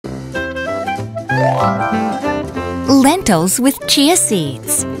Lentils with chia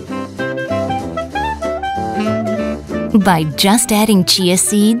seeds. By just adding chia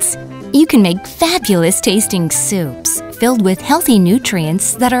seeds, you can make fabulous tasting soups filled with healthy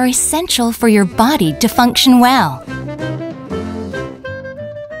nutrients that are essential for your body to function well.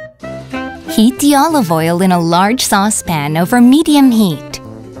 Heat the olive oil in a large saucepan over medium heat.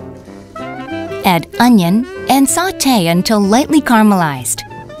 Add onion and sauté until lightly caramelized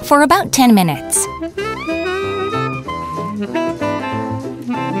for about 10 minutes.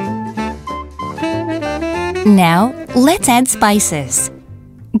 Now, let's add spices: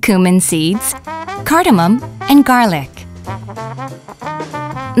 cumin seeds, cardamom, and garlic.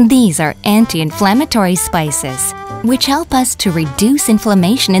 These are anti-inflammatory spices, which help us to reduce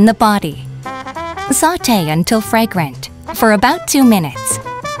inflammation in the body. Sauté until fragrant for about 2 minutes.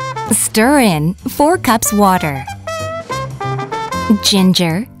 Stir in 4 cups water.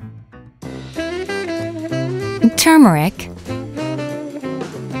 Ginger, turmeric,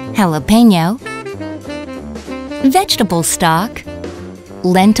 jalapeno, vegetable stock,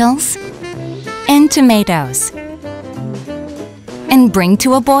 lentils, and tomatoes. And bring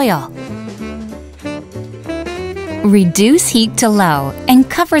to a boil. Reduce heat to low and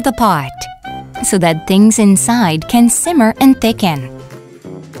cover the pot so that things inside can simmer and thicken.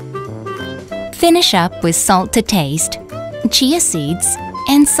 Finish up with salt to taste, chia seeds,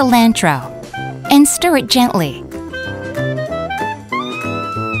 and cilantro, and stir it gently.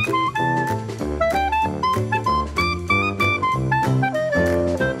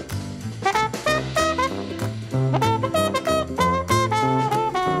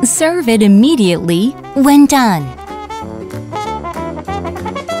 Serve it immediately when done.